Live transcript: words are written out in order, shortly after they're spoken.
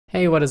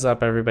Hey, what is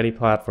up everybody?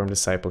 Platform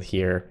Disciple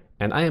here,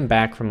 and I am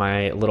back from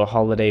my little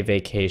holiday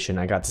vacation.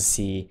 I got to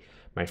see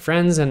my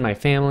friends and my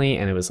family,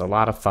 and it was a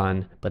lot of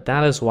fun, but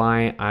that is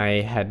why I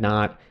had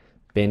not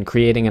been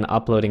creating and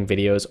uploading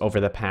videos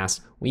over the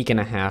past week and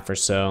a half or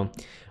so.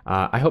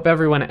 I hope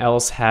everyone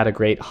else had a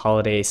great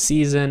holiday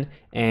season,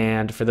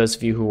 and for those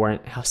of you who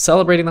weren't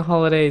celebrating the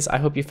holidays, I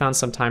hope you found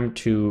some time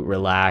to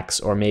relax,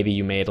 or maybe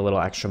you made a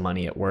little extra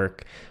money at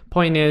work.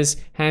 Point is,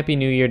 Happy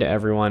New Year to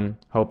everyone.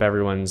 Hope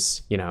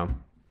everyone's,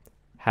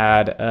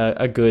 had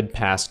a good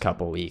past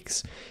couple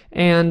weeks.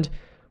 And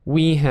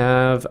we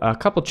have a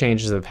couple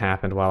changes that have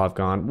happened while I've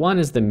gone. One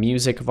is the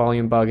music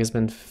volume bug has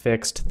been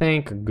fixed,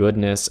 thank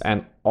goodness,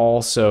 and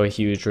also a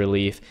huge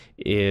relief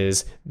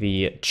is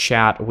the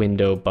chat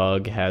window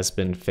bug has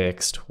been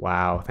fixed.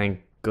 Wow,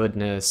 thank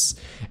goodness.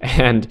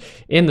 And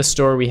in the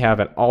store we have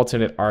an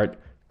alternate art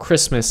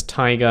Christmas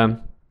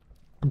taiga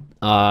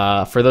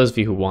for those of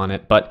you who want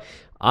it, but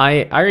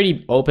I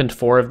already opened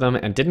 4 of them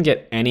and didn't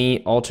get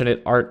any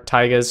alternate art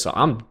taigas, so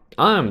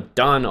I'm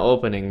done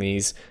opening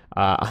these.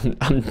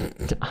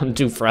 I'm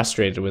too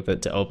frustrated with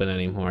it to open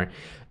anymore.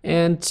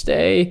 And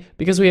today,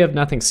 because we have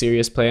nothing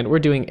serious planned, we're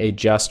doing a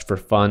just for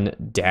fun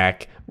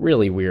deck,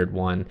 really weird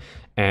one.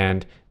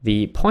 And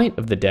the point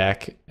of the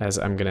deck, as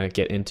I'm gonna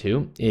get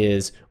into,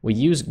 is we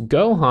use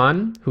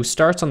Gohan, who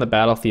starts on the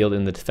battlefield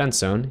in the defense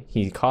zone.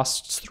 He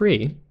costs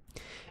 3,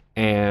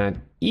 and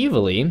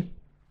Evely,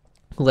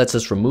 who lets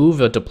us remove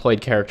a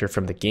deployed character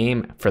from the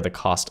game for the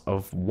cost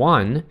of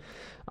 1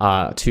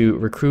 to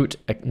recruit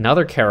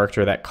another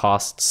character that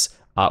costs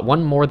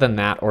 1 more than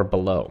that or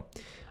below.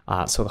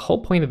 So the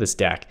whole point of this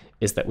deck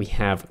is that we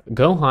have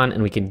Gohan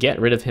and we can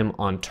get rid of him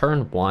on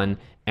turn 1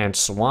 and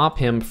swap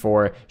him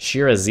for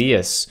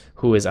Shirazias,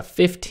 who is a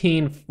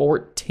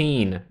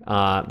 15-14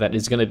 that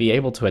is going to be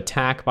able to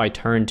attack by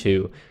turn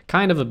 2.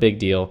 Kind of a big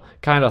deal,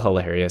 kind of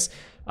hilarious.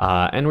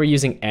 And we're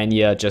using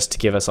Enya just to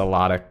give us a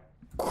lot of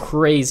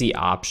crazy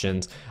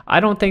options. I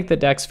don't think the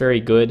deck's very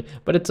good,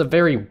 but it's a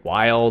very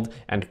wild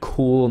and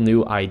cool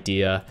new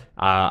idea.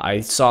 I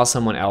saw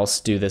someone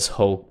else do this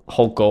whole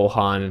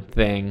Gohan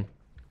thing,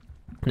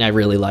 and I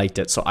really liked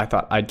it, so I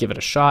thought I'd give it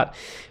a shot.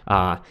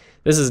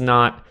 This is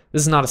not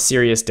a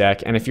serious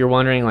deck, and if you're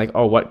wondering like,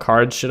 oh, what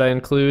cards should I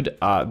include?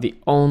 The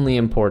only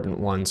important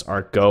ones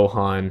are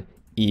Gohan,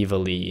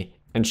 Evely,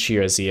 and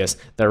Shirazias.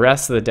 The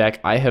rest of the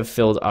deck I have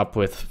filled up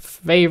with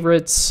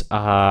favorites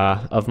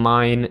of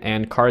mine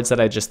and cards that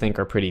I just think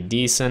are pretty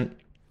decent.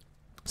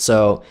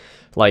 So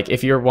like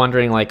if you're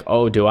wondering like,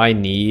 oh, do I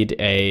need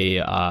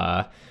a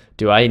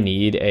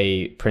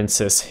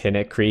Princess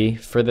Hinekri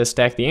for this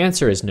deck? The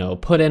answer is no.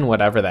 Put in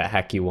whatever the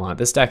heck you want.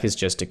 This deck is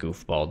just a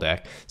goofball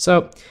deck.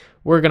 So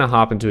we're gonna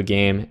hop into a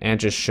game and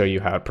just show you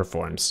how it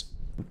performs.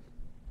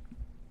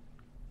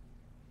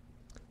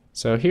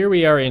 So here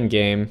we are in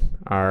game.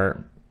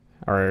 Our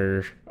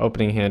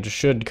opening hand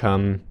should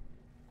come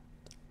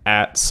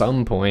at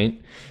some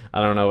point.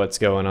 I don't know what's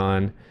going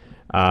on.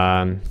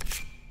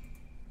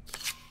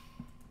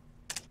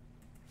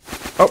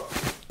 Oh,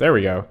 there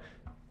we go.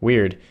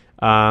 Weird.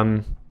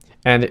 And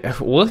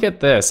look at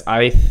this.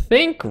 I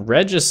think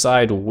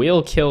Regicide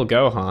will kill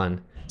Gohan.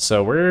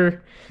 So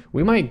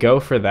we might go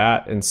for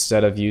that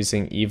instead of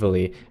using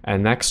Evely.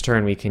 And next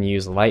turn we can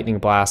use Lightning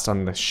Blast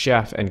on the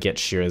Chef and get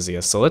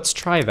Shirazia. So let's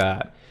try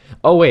that.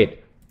 Oh wait.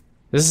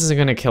 This isn't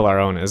gonna kill our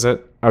own, is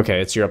it?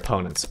 Okay, it's your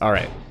opponent's. All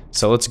right,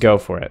 so let's go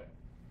for it.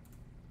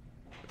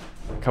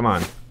 Come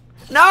on.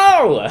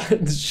 No!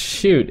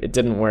 Shoot, it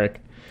didn't work.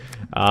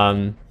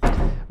 All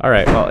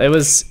right, well, it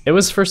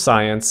was for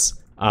science.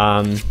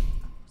 And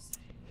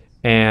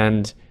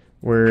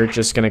we're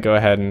just gonna go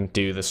ahead and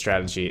do the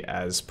strategy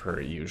as per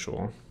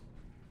usual.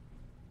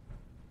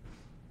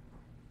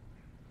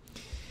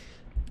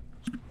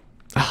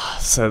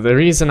 So the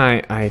reason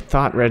I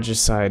thought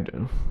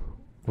Regicide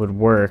would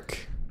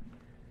work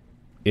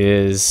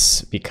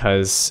is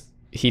because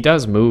he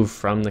does move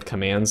from the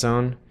command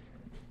zone,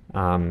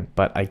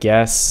 but I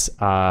guess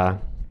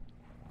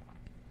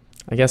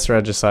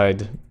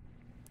Regicide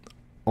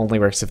only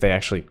works if they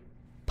actually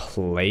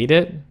played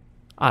it.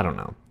 I don't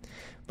know,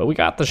 but we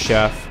got the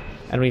Chef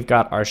and we've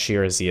got our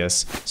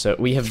Shirazias, so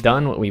we have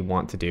done what we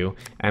want to do,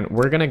 and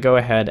we're gonna go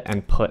ahead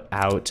and put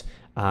out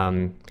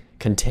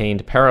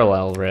Contained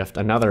Parallel Rift,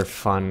 another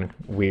fun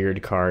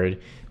weird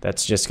card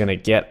that's just gonna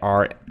get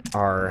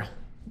our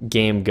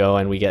game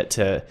going. We get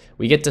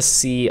to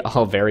see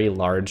a very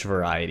large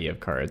variety of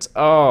cards.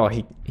 Oh,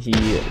 he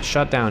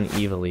shut down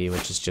Evely,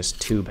 which is just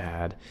too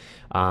bad.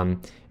 And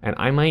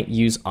I might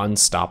use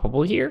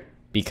Unstoppable here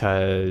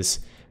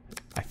because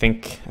I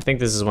think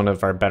this is one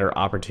of our better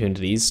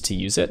opportunities to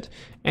use it.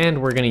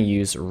 And we're gonna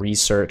use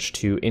Research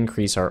to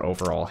increase our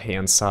overall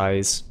hand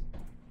size.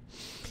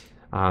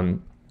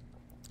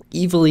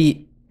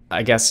 Evely,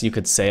 I guess you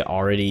could say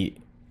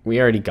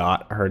we already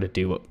got her to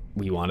do what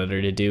we wanted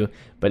her to do,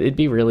 but it'd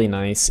be really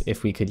nice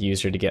if we could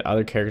use her to get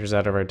other characters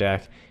out of our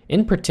deck.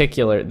 In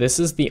particular, this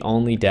is the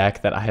only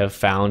deck that I have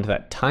found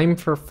that Time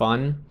for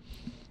Fun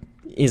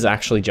is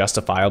actually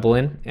justifiable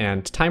in,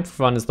 and Time for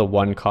Fun is the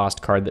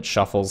 1-cost card that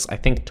shuffles, I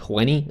think,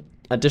 20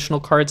 additional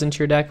cards into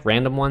your deck,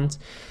 random ones.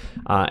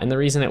 And the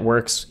reason it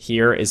works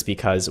here is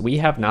because we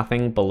have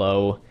nothing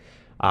below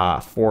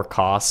 4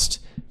 cost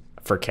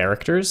for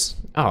characters.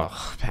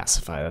 Oh,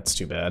 Pacify, that's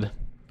too bad.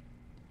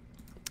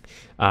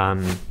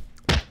 Oh,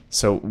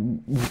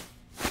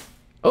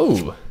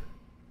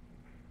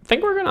 I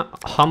think we're gonna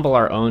humble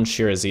our own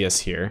Shirazias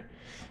here.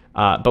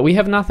 But we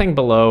have nothing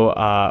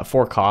below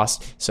 4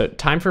 cost, so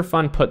Time for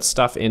Fun puts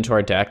stuff into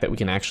our deck that we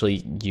can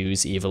actually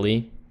use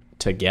evilly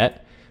to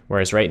get,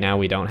 whereas right now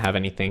we don't have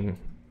anything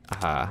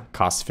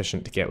cost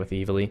efficient to get with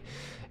evilly.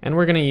 And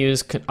we're going to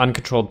use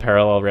Uncontrolled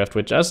Parallel Rift,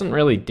 which doesn't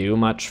really do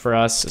much for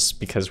us, just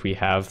because we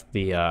have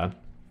the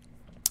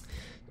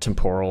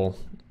temporal,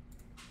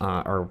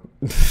 or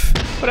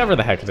whatever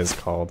the heck it is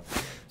called.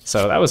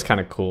 So that was kind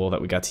of cool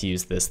that we got to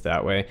use this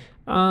that way.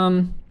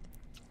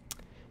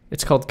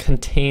 It's called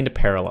Contained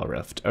Parallel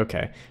Rift.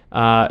 Okay.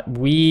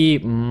 We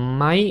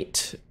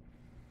might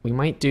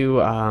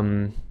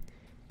do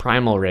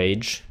Primal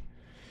Rage.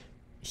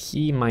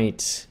 He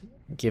might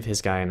give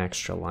his guy an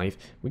extra life.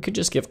 We could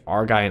just give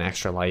our guy an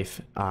extra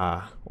life,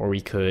 or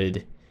we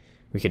could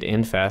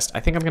infest. I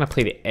think I'm gonna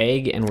play the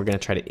egg, and we're gonna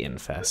try to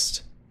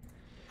infest.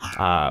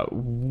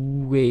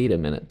 Wait a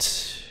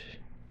minute.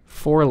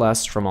 4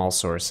 less from all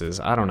sources.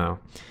 I don't know.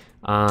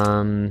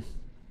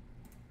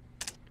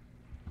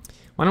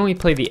 Why don't we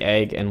play the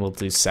egg and we'll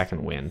do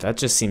Second Wind? That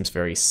just seems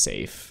very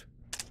safe.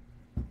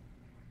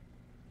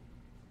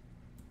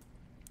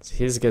 So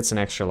his gets an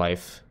extra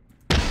life.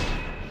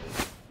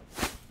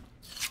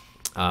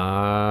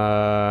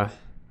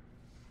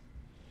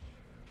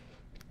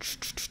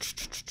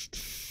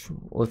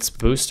 Let's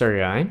boost our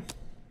guy.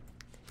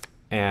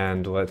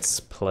 And let's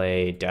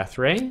play Death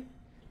Ray.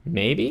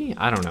 Maybe?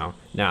 I don't know.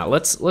 Now,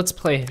 let's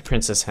play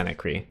Princess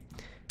Henekry.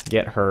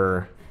 Get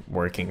her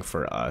working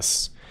for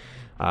us.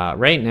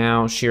 Right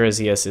now,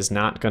 Shirazias is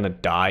not going to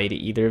die to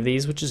either of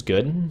these, which is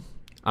good.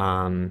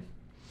 So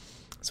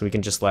we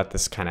can just let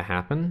this kind of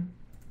happen.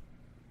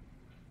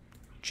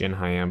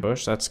 Jinhai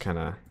Ambush, that's kind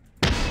of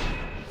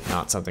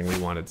not something we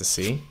wanted to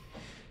see.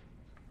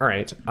 All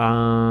right,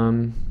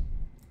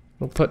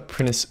 we'll put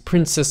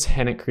Princess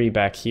Henekry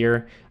back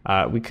here.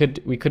 We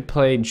could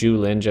play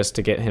Julin just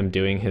to get him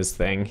doing his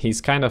thing. He's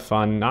kind of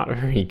fun, not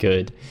very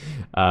good,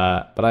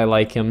 but I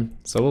like him,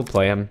 so we'll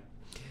play him.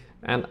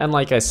 And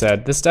like I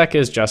said, this deck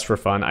is just for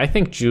fun. I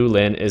think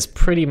Julin is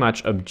pretty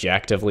much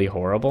objectively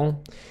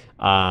horrible.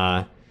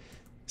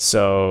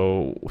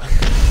 So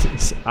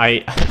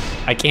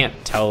I can't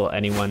tell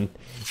anyone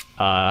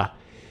that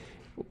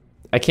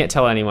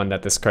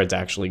this card's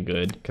actually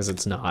good, because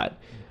it's not.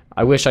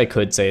 I wish I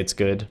could say it's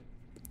good,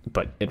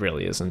 but it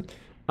really isn't.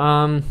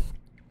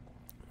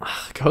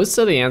 Ghosts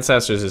of the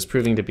Ancestors is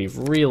proving to be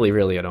really,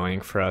 really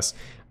annoying for us.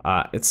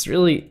 It's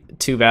really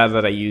too bad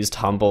that I used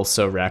Humble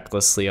so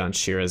recklessly on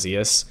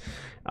Shirazias,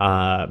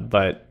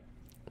 but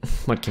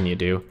what can you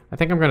do? I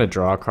think I'm gonna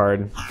draw a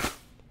card.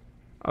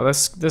 Oh,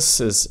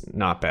 this is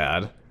not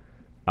bad.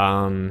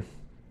 I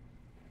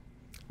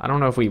don't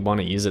know if we want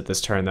to use it this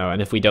turn though,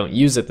 and if we don't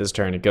use it this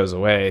turn, it goes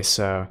away.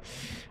 So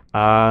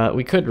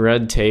we could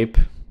Red Tape,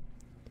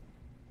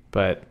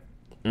 but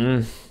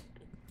I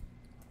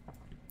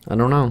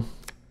don't know.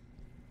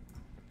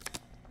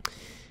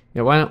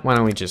 Yeah, why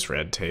don't we just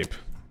Red Tape?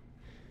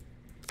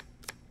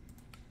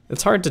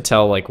 It's hard to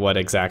tell like what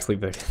exactly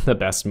the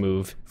best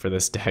move for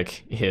this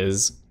deck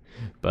is,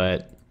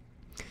 but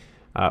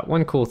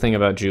one cool thing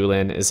about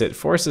Julin is it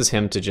forces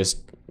him to just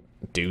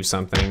do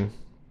something.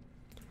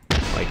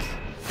 Like,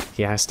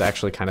 he has to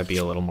actually kind of be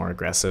a little more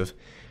aggressive.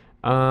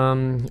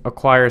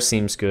 Acquire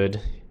seems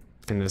good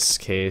in this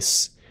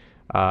case.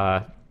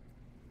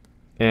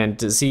 And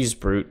Disease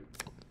Brute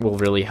will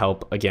really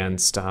help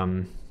against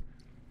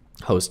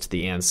Host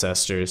the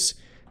Ancestors,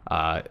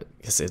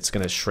 because it's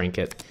going to shrink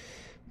it.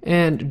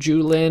 And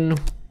Julin,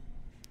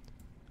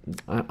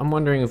 I'm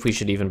wondering if we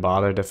should even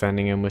bother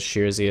defending him with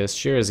Shirazias.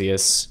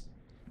 Shirazias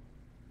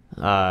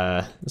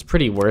is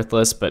pretty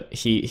worthless, but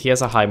he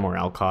has a high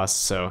morale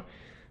cost, so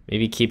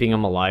maybe keeping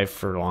him alive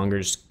for longer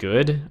is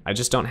good. I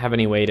just don't have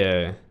any way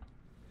to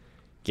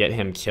get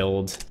him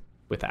killed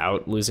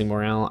without losing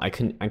morale. I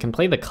can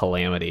play the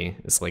Calamity.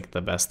 It's like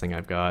the best thing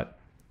I've got.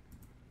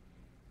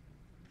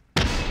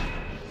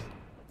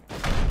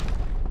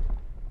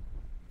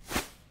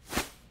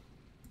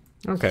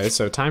 Okay,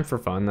 so Time for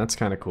Fun, that's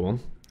kind of cool.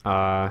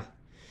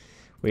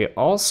 We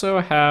also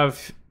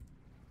have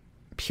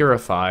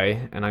Purify,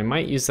 and I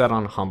might use that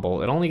on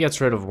Humble. It only gets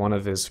rid of one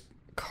of his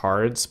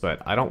cards,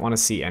 but I don't want to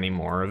see any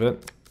more of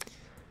it.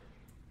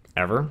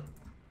 Ever.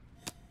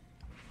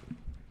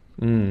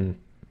 We'll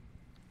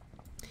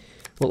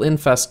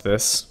infest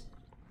this.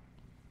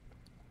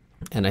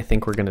 And I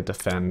think we're going to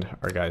defend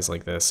our guys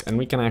like this. And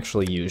we can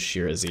actually use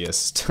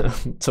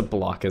Shirazias to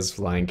block his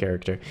flying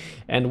character.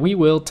 And we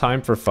will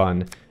Time for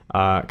Fun.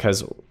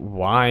 Because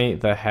why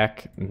the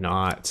heck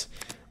not?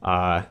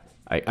 I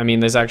mean,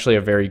 there's actually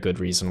a very good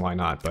reason why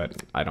not,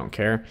 but I don't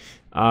care.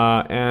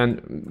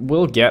 And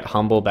we'll get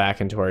Humble back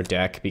into our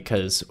deck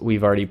because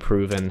we've already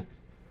proven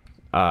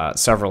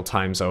several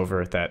times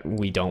over that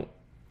we don't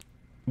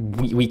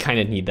we kind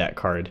of need that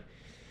card.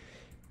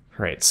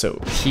 All right, so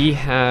he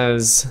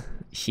has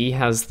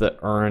the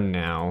urn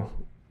now,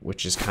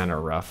 which is kind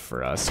of rough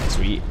for us because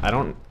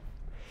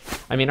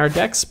I mean, our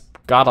deck's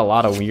got a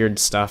lot of weird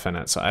stuff in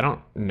it, so I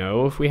don't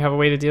know if we have a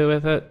way to deal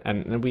with it.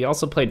 And we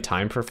also played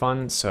Time for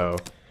Fun, so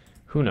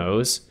who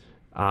knows?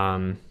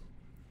 And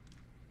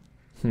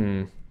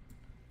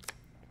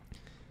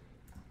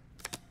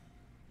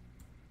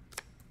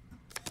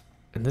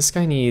this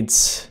guy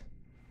needs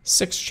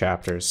 6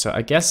 chapters, so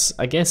I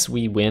guess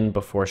we win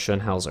before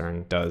Shunhel's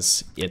Urn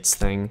does its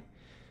thing,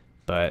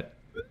 but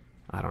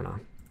I don't know.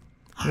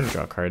 I'm gonna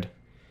draw a card.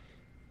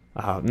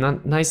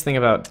 Nice thing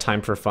about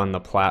Time for Fun, the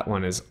plat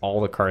one, is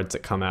all the cards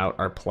that come out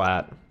are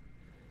plat.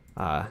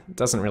 It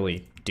doesn't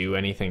really do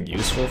anything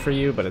useful for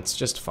you, but it's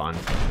just fun.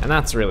 And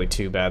that's really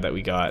too bad that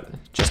we got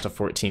just a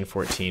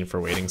 14/14 for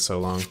waiting so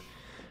long.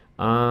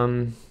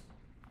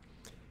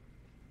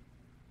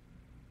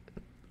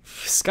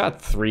 It's got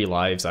 3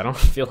 lives. I don't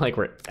feel like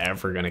we're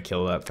ever gonna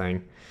kill that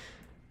thing.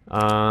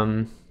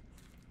 I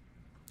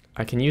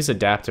can use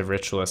Adaptive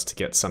Ritualist to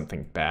get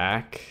something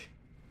back.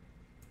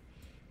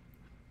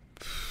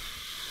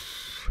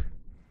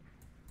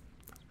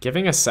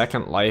 Giving a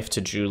second life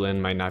to Julin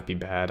might not be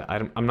bad.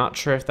 I'm not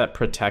sure if that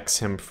protects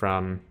him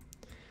from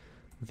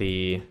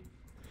the...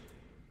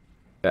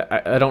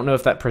 I don't know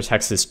if that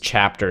protects his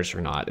chapters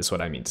or not, is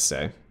what I mean to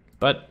say.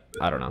 But,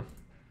 I don't know.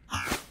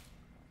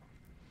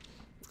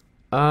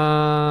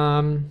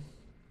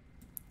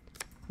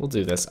 We'll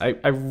do this.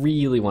 I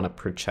really want to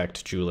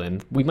protect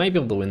Julin. We might be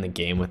able to win the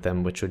game with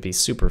them, which would be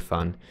super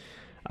fun.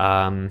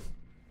 Yeah,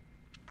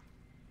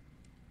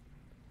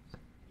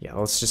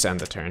 let's just end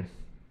the turn.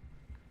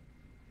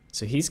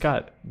 So he's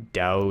got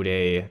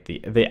Daude,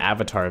 the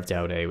avatar of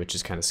Daude, which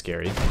is kind of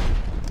scary.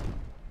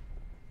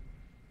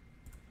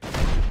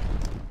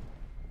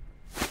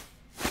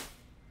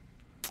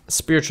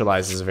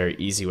 Spiritualize is a very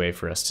easy way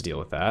for us to deal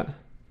with that.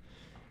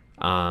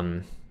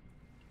 I'm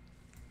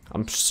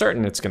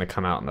certain it's going to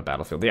come out in the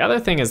battlefield. The other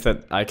thing is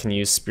that I can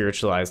use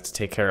Spiritualize to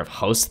take care of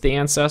Host the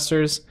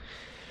Ancestors.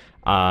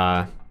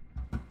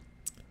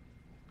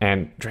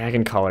 And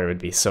Dragon Caller would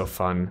be so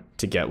fun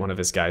to get one of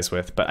his guys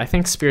with, but I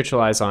think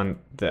Spiritualize on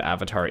the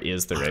Avatar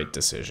is the right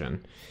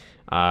decision.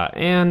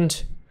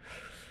 And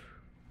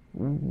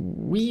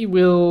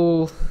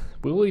will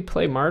we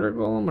play Martyr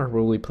Golem or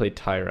will we play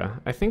Tyra?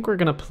 I think we're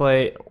gonna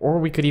play, or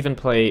we could even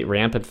play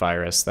Rampant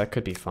Virus. That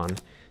could be fun.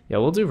 Yeah,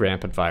 we'll do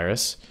Rampant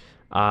Virus.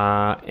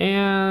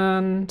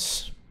 And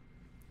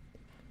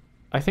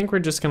I think we're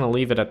just gonna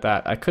leave it at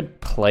that. I could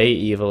play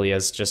Evily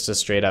as just a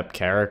straight up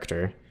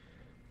character.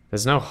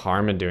 There's no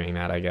harm in doing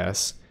that, I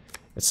guess.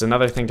 It's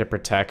another thing to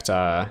protect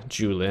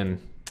Julin.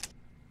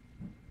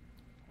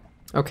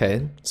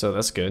 Okay, so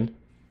that's good.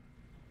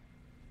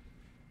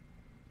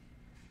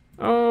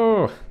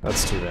 Oh,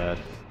 that's too bad.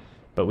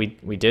 But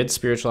we did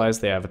spiritualize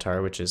the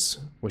Avatar, which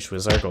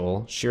was our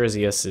goal.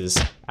 Shirazias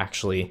is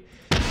actually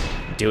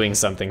doing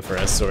something for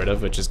us, sort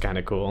of, which is kind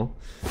of cool.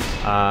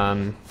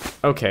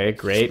 Okay,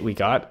 great.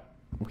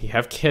 We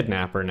have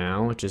Kidnapper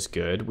now, which is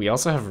good. We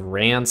also have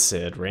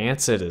Rancid.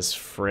 Rancid is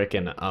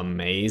freaking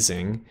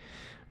amazing.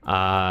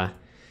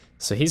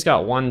 So he's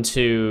got 1,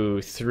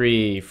 2,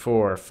 3,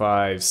 4,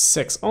 5,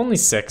 6. Only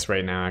 6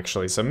 right now,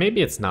 actually. So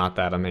maybe it's not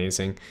that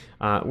amazing.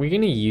 We're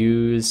gonna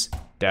use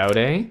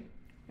Daude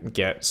and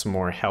get some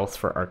more health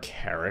for our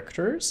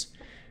characters.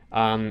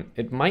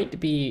 It might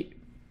be...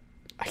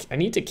 I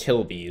need to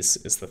kill these,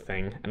 is the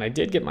thing. And I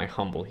did get my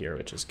Humble here,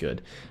 which is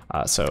good.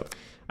 So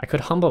I could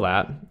Humble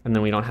that, and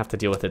then we don't have to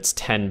deal with its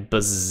 10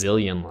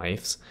 bazillion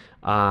lives.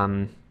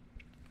 And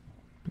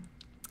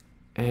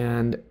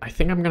I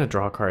think I'm gonna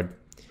draw a card.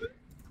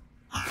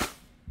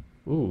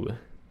 Ooh.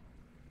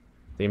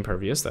 The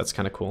Impervious, that's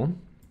kind of cool.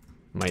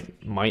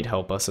 Might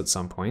help us at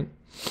some point.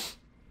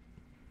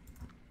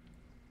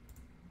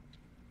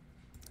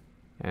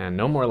 And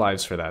no more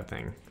lives for that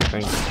thing.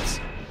 Thank goodness.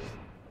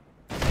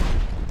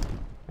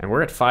 And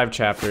we're at 5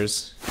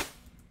 chapters.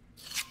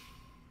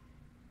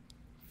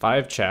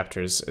 5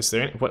 chapters. Is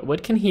there any,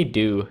 what can he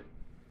do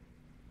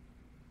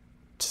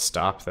to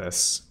stop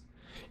this?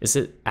 Is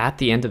it at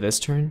the end of this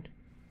turn?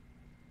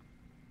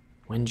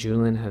 When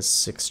Julin has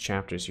 6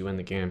 chapters, you win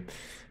the game.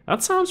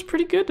 That sounds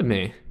pretty good to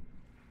me.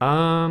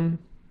 And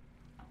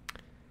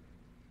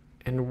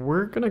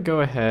we're gonna go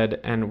ahead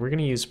and we're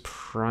gonna use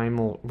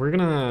Primal. We're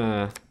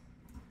gonna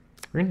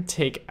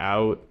take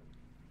out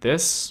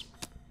this.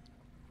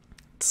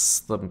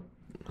 It's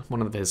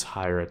one of his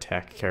higher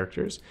attack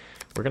characters.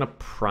 We're gonna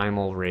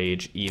Primal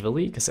Rage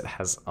Evily because it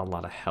has a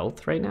lot of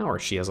health right now, or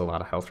she has a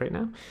lot of health right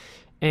now.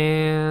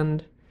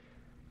 And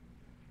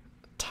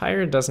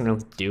Tyra doesn't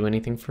really do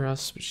anything for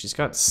us, but she's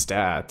got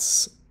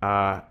stats.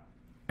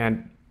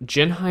 And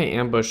Jinhai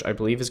Ambush, I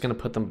believe, is gonna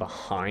put them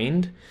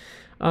behind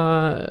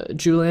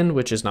Julin,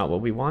 which is not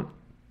what we want.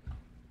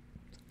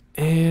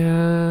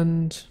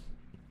 And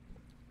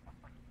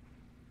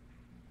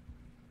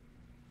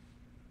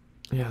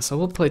yeah, so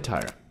we'll play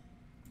Tyra.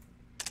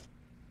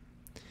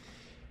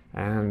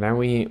 And then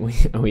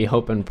we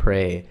hope and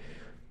pray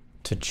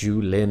to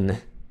Julin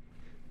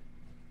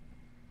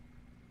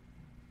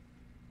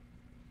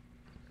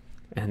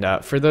And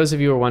for those of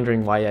you who are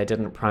wondering why I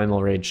didn't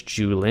Primal Rage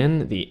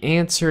Julin, the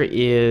answer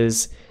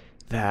is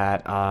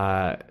that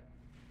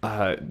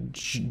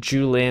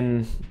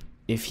Julin,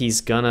 if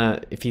he's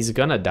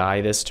gonna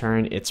die this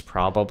turn, it's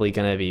probably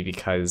gonna be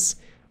because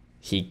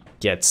he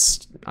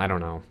gets, I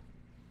don't know.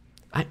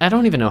 I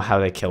don't even know how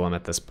they kill him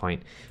at this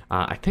point.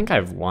 I think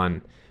I've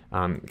won,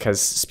 because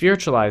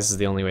Spiritualize is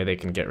the only way they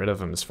can get rid of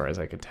him as far as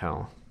I could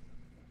tell.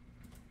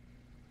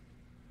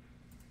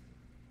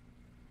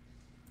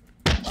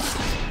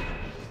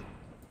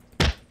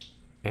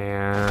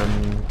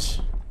 And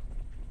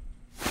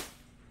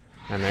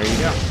there you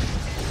go.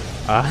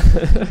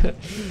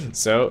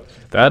 So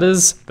that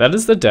is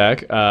the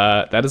deck.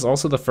 That is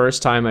also the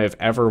first time I've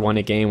ever won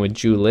a game with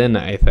Julin,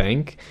 I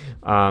think.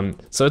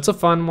 So it's a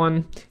fun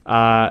one.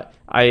 I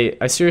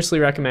seriously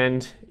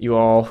recommend you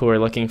all who are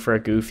looking for a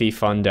goofy,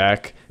 fun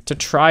deck to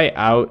try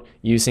out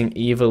using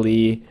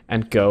Evil-Lee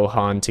and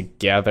Gohan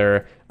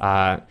together.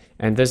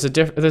 And there's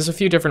a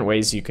few different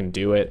ways you can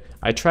do it.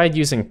 I tried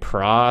using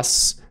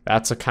Pros.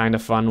 That's a kind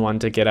of fun one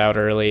to get out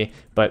early,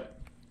 but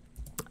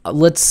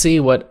let's see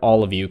what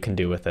all of you can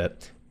do with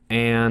it.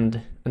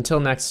 And until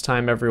next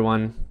time,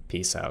 everyone,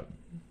 peace out.